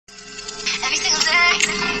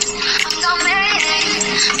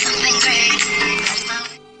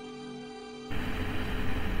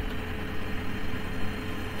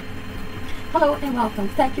Hello and welcome.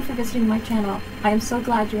 Thank you for visiting my channel. I am so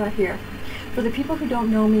glad you are here. For the people who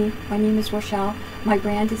don't know me, my name is Rochelle. My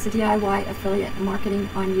brand is the DIY Affiliate Marketing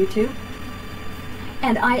on YouTube.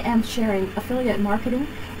 And I am sharing affiliate marketing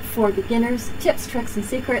for beginners, tips, tricks, and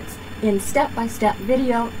secrets in step-by-step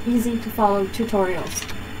video, easy to follow tutorials.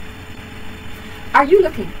 Are you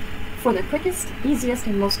looking for the quickest, easiest,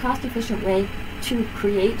 and most cost-efficient way to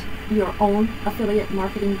create your own affiliate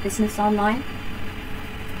marketing business online?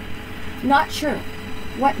 Not sure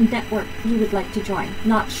what network you would like to join,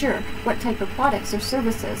 not sure what type of products or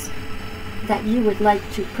services that you would like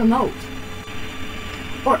to promote,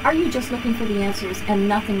 or are you just looking for the answers and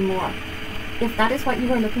nothing more? If that is what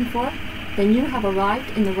you are looking for, then you have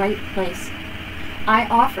arrived in the right place. I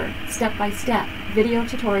offer step-by-step video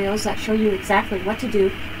tutorials that show you exactly what to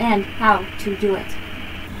do and how to do it.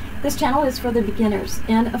 This channel is for the beginners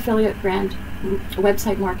in affiliate brand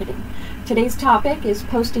website marketing. Today's topic is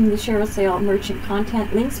posting the ShareASale merchant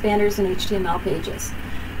content, links, banners, and HTML pages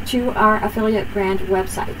to our affiliate brand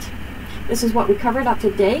website. This is what we covered up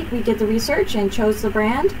to date. We did the research and chose the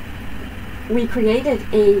brand. We created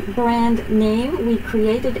a brand name. We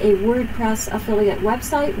created a WordPress affiliate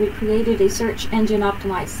website. We created a search engine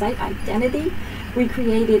optimized site identity. We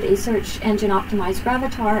created a search engine optimized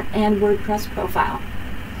gravatar and WordPress profile.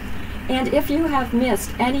 And if you have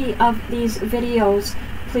missed any of these videos,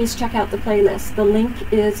 please check out the playlist. The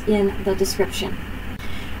link is in the description.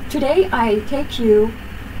 Today I take you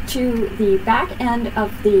to the back end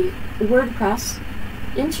of the WordPress,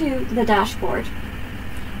 into the dashboard,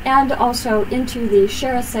 and also into the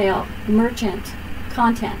ShareASale merchant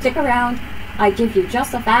content. Stick around, I give you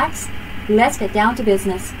just the facts. Let's get down to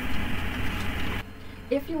business.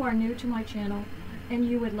 If you are new to my channel and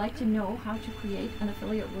you would like to know how to create an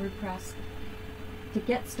affiliate WordPress, to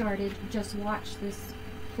get started, just watch this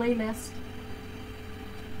playlist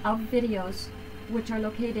of videos which are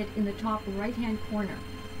located in the top right hand corner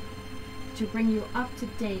to bring you up to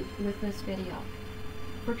date with this video.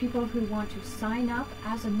 For people who want to sign up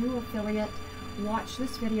as a new affiliate, watch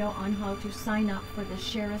this video on how to sign up for the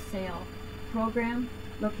ShareASale program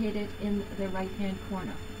located in the right hand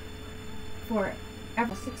corner. For a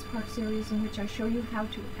 6-part series in which I show you how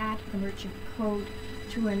to add the merchant code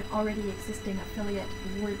to an already existing affiliate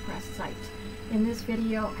WordPress site. In this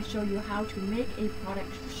video, I show you how to make a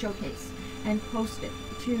product showcase and post it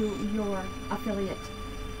to your affiliate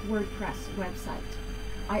WordPress website.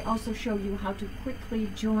 I also show you how to quickly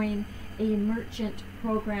join a merchant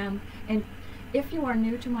program. And if you are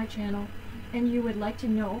new to my channel and you would like to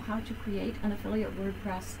know how to create an affiliate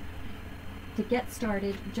WordPress, to get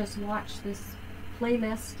started, just watch this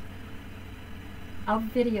playlist of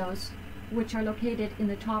videos which are located in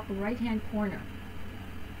the top right hand corner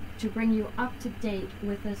to bring you up to date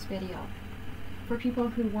with this video. For people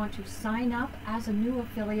who want to sign up as a new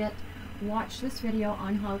affiliate, watch this video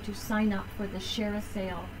on how to sign up for the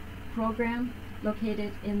ShareASale program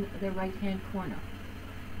located in the right hand corner.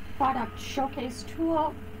 Product showcase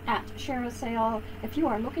tool at ShareASale. If you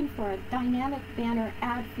are looking for a dynamic banner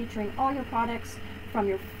ad featuring all your products from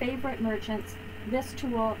your favorite merchants, this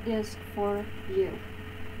tool is for you.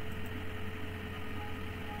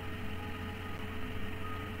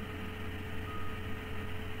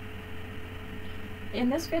 In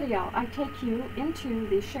this video, I take you into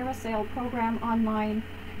the ShareASale Program Online.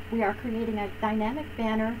 We are creating a dynamic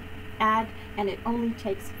banner ad, and it only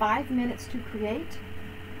takes 5 minutes to create.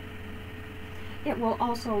 It will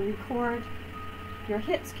also record your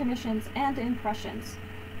hits, commissions, and impressions,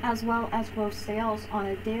 as well as gross sales on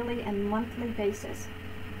a daily and monthly basis.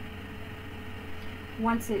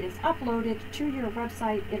 Once it is uploaded to your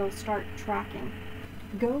website, it'll start tracking.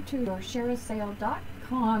 Go to your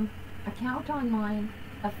ShareASale.com account online,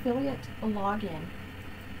 affiliate login.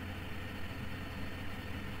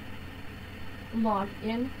 Log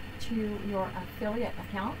in to your affiliate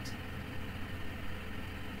account.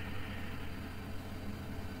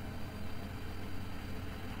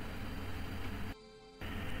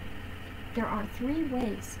 There are 3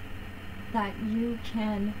 ways that you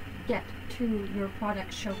can get to your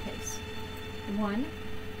product showcase. One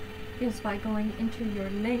is by going into your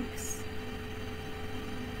links.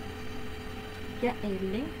 Get a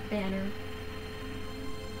link banner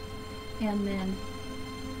and then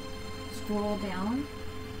scroll down.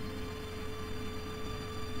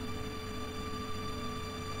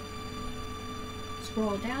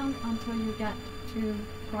 Scroll down until you get to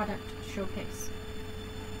product showcase.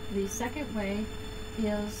 The second way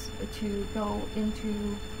is to go into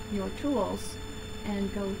your tools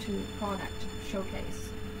and go to product showcase.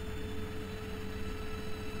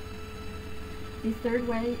 The third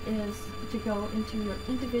way is to go into your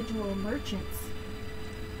individual merchants,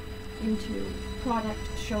 into Product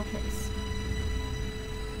Showcase.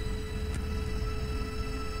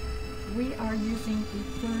 We are using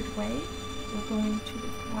the third way. We're going to the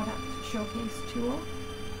Product Showcase tool.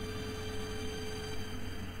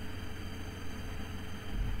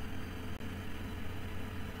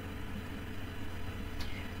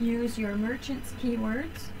 Use your merchant's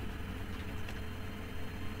keywords.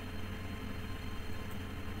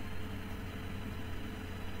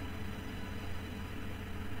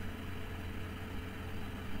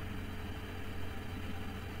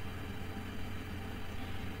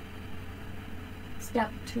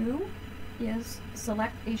 Step 2 is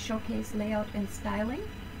select a showcase layout and styling.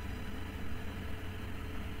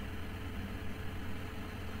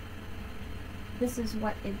 This is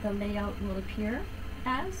what the layout will appear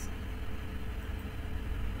as.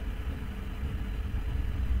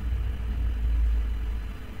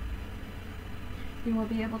 You will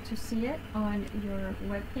be able to see it on your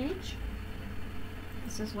web page.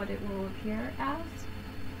 This is what it will appear as.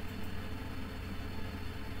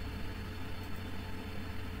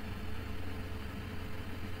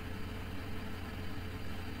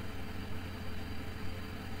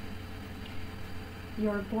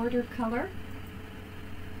 Your border color.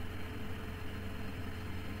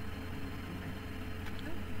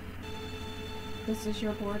 This is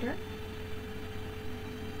your border.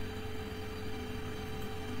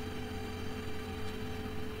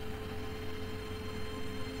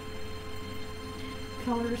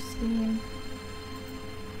 Color scheme.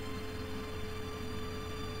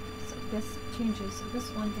 So this changes this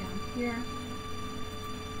one down here.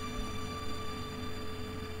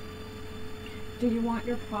 Do you want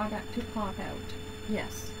your product to pop out?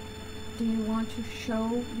 Yes. Do you want to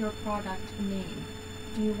show your product name?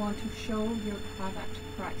 Do you want to show your product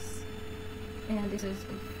price? And it is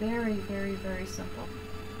very, very, very simple.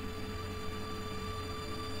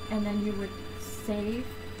 And then you would save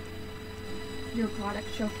your product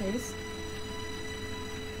showcase.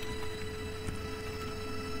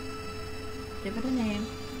 Give it a name.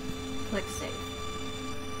 Click Save.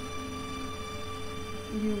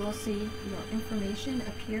 You will see your information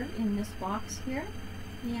appear in this box here,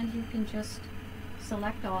 and you can just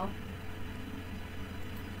select all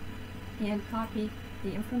and copy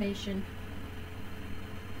the information.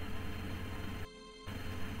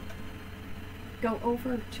 Go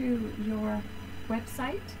over to your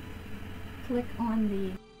website, click on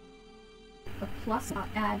the plus,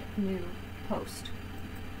 add new post.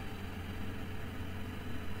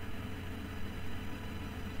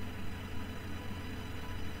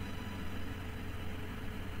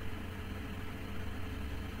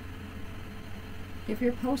 Give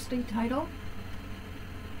your post a title.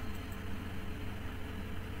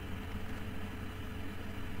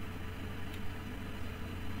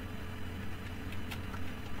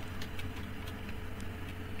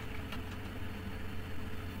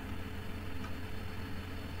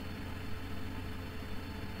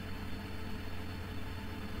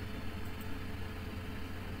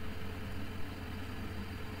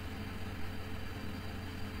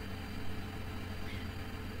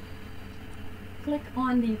 Click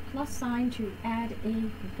on the plus sign to add a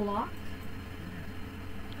block.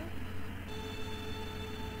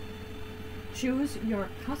 Choose your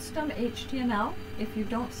custom HTML if you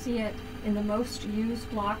don't see it in the most used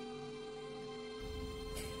block.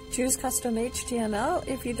 Choose custom HTML.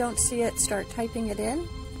 If you don't see it, start typing it in.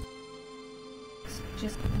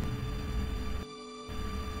 Just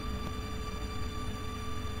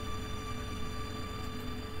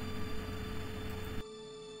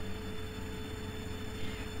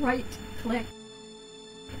right click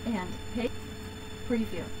and paste,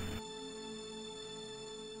 preview.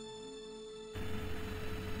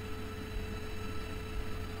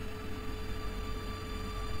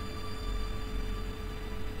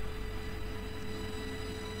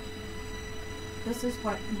 This is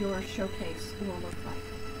what your showcase will look like.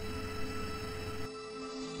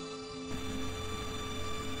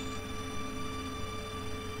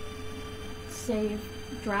 Save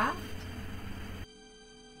draft.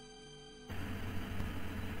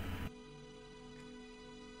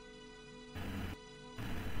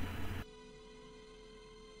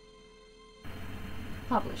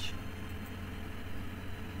 Publish.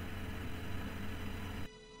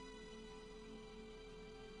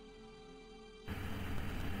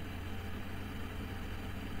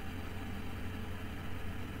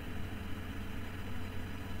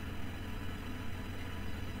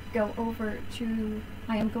 Go over to,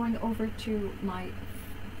 I am going over to my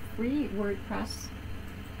free WordPress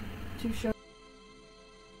to show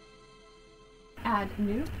Add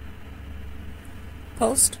new.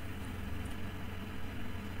 Post.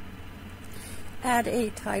 Add a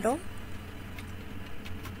title.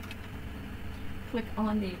 Click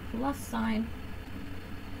on the plus sign.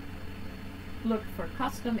 Look for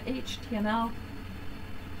custom HTML.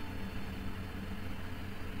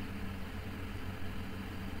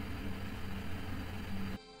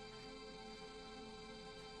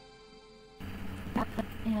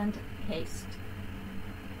 And paste.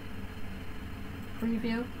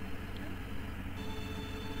 Preview.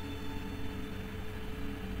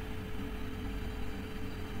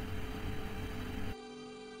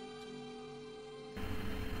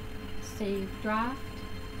 Save draft.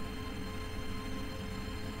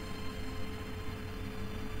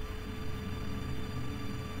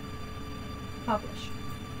 Publish.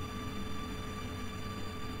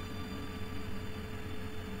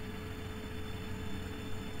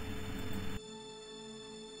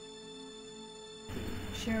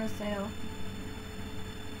 ShareASale.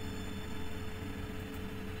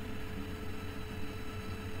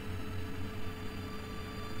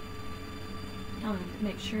 And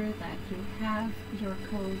make sure that you have your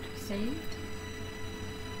code saved.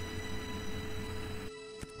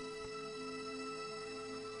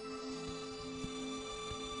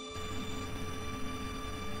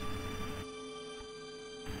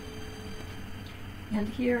 And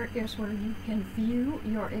here is where you can view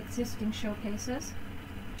your existing showcases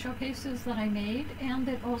that I made, and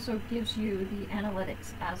it also gives you the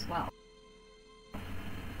analytics as well.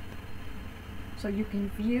 So you can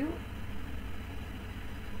view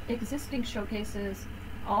existing showcases,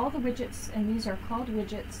 all the widgets, and these are called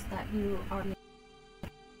widgets that you are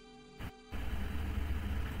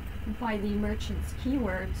by the merchant's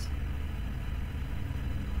keywords,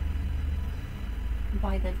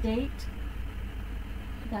 by the date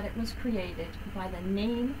that it was created, by the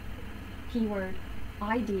name, keyword,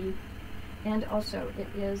 ID, and also it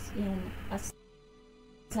is in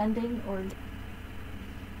ascending, or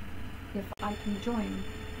if I can join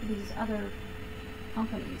these other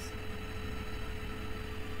companies.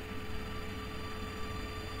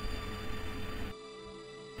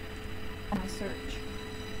 My search.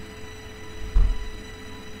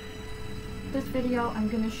 This video I'm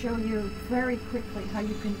going to show you very quickly how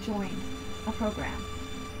you can join a program.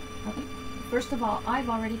 Okay. First of all, I've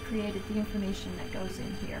already created the information that goes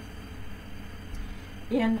in here.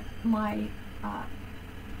 In my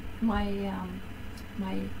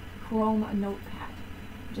my Chrome notepad.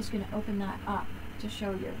 I'm just going to open that up to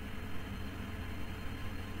show you.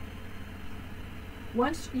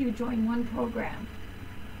 Once you join one program,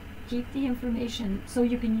 keep the information so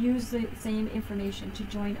you can use the same information to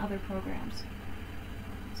join other programs.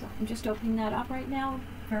 So I'm just opening that up right now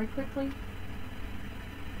very quickly.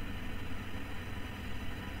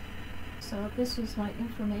 So this is my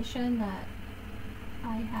information that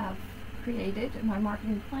I have created. My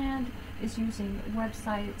marketing plan is using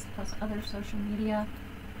websites plus other social media.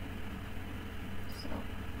 So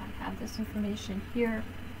I have this information here.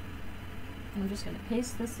 I'm just going to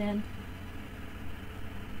paste this in.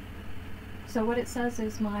 So what it says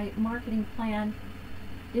is my marketing plan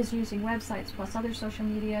is using websites plus other social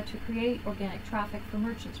media to create organic traffic for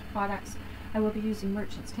merchants' products. I will be using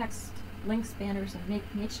merchants' text, links, banners, and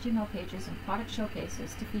making HTML pages and product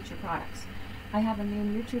showcases to feature products. I have a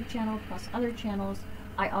new YouTube channel plus other channels.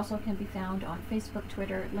 I also can be found on Facebook,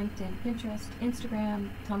 Twitter, LinkedIn, Pinterest, Instagram,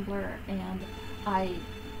 Tumblr, and I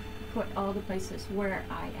put all the places where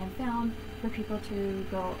I am found for people to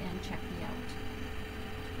go and check me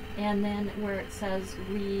out. And then where it says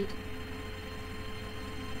read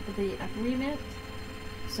the agreement,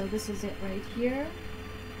 so this is it right here.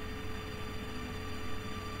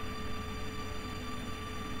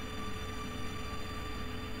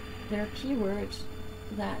 Their keywords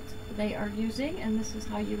that they are using, and this is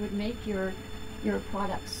how you would make your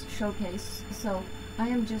products showcase. So I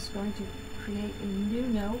am just going to create a new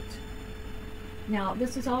note. Now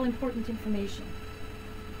this is all important information.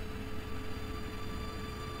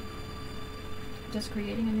 Just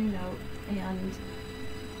creating a new note, and I'm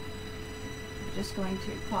just going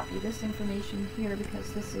to copy this information here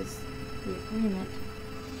because this is the agreement.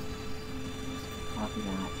 Copy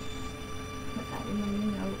that, put that in the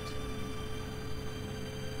new note.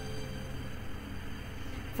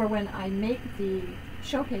 For when I make the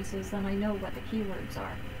showcases, then I know what the keywords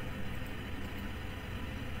are.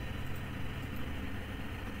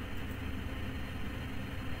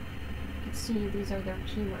 You can see these are their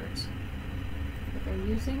keywords that they're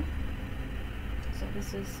using. So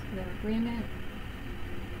this is their agreement.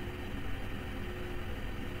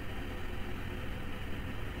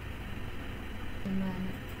 And then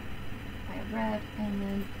I have red, and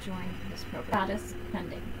then join this program. Status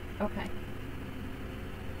pending. Okay.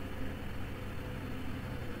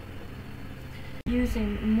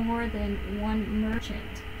 Using more than one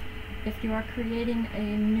merchant if you are creating a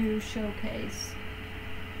new showcase.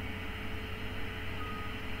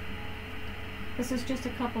 This is just a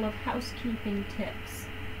couple of housekeeping tips.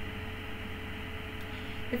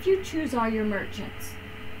 If you choose all your merchants,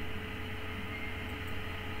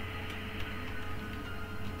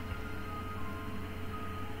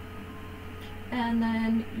 and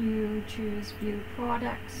then you choose View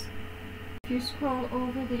Products. If you scroll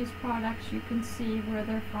over these products, you can see where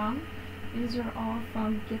they're from. These are all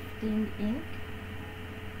from Gifting Inc.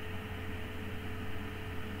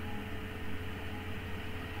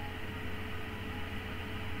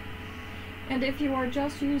 And if you are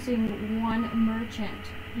just using one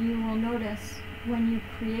merchant, you will notice when you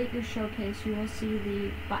create your showcase, you will see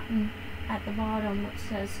the button at the bottom which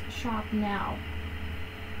says Shop Now.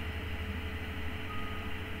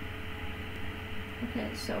 Okay,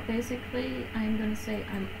 so basically I'm going to say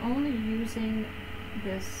I'm only using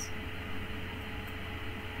this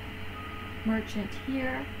merchant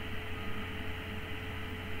here,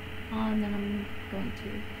 and then I'm going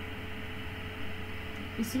to,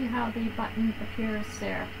 you see how the button appears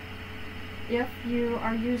there. If you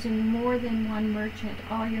are using more than one merchant,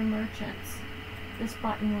 all your merchants, this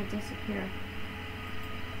button will disappear.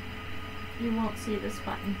 You won't see this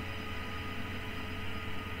button.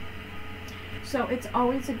 So it's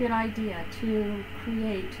always a good idea to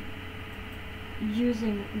create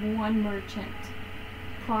using one merchant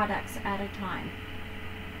products at a time.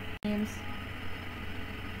 Names.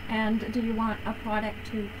 And do you want a product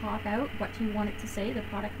to pop out? What do you want it to say? The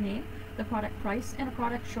product name, the product price, and a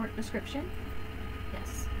product short description?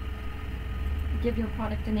 Yes. Give your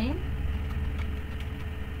product a name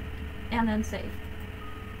and then save.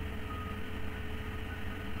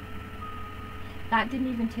 That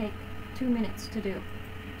didn't even take 2 minutes to do.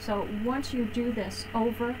 So once you do this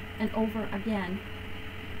over and over again,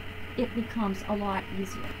 it becomes a lot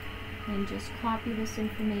easier. And just copy this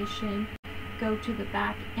information, go to the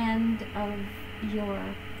back end of your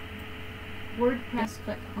WordPress,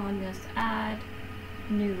 click on this Add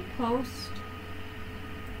New Post,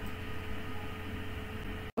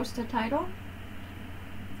 post a title,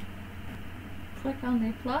 click on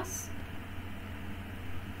the plus,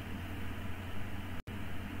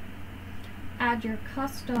 add your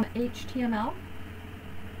custom HTML,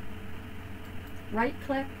 right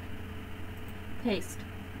click, paste.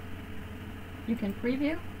 You can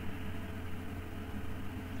preview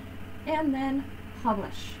and then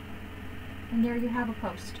publish, and there you have a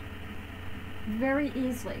post. Very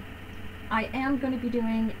easily. I am going to be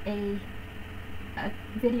doing a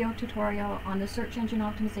video tutorial on the search engine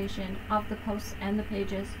optimization of the posts and the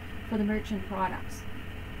pages for the merchant products.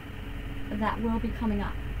 That will be coming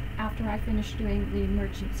up after I finish doing the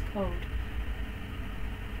merchant's code.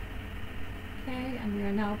 Okay, and we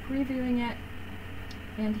are now previewing it,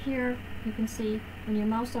 and here you can see when you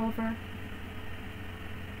mouse over,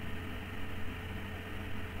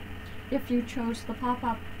 if you chose the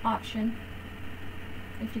pop-up option,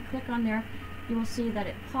 if you click on there, you will see that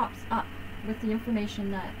it pops up with the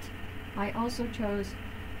information that I also chose,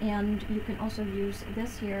 and you can also use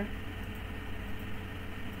this here,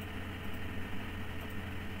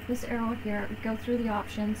 this arrow here, go through the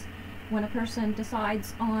options. When a person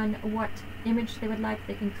decides on what image they would like,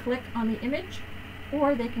 they can click on the image,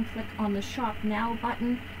 or they can click on the Shop Now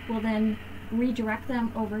button. Will then redirect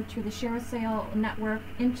them over to the ShareASale network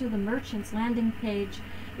into the merchant's landing page.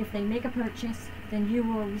 If they make a purchase, then you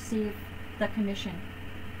will receive the commission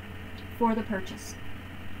for the purchase.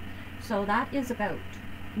 So that is about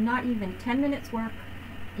not even 10 minutes work,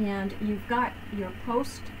 and you've got your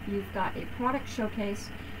post, you've got a product showcase,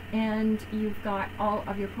 and you've got all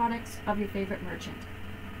of your products of your favorite merchant.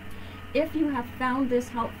 If you have found this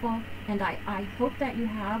helpful, and I hope that you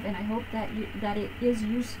have, and I hope that it is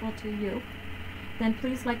useful to you, then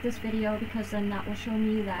please like this video, because then that will show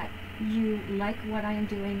me that you like what I am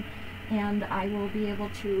doing, and I will be able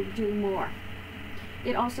to do more.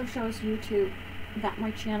 It also shows YouTube that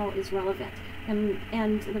my channel is relevant,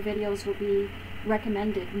 and the videos will be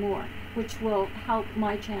recommended more, which will help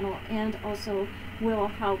my channel and also will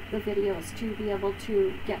help the videos to be able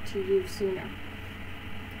to get to you sooner.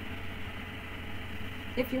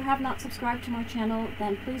 If you have not subscribed to my channel,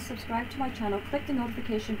 then please subscribe to my channel. Click the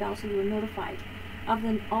notification bell so you are notified of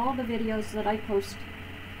all the videos that I post.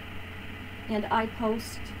 And I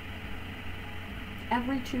post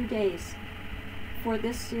every 2 days for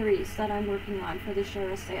this series that I'm working on for the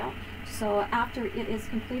ShareASale. So after it is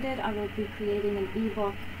completed, I will be creating an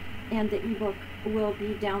ebook and the ebook will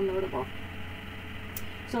be downloadable.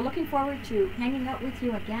 So looking forward to hanging out with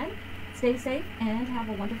you again. Stay safe and have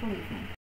a wonderful evening.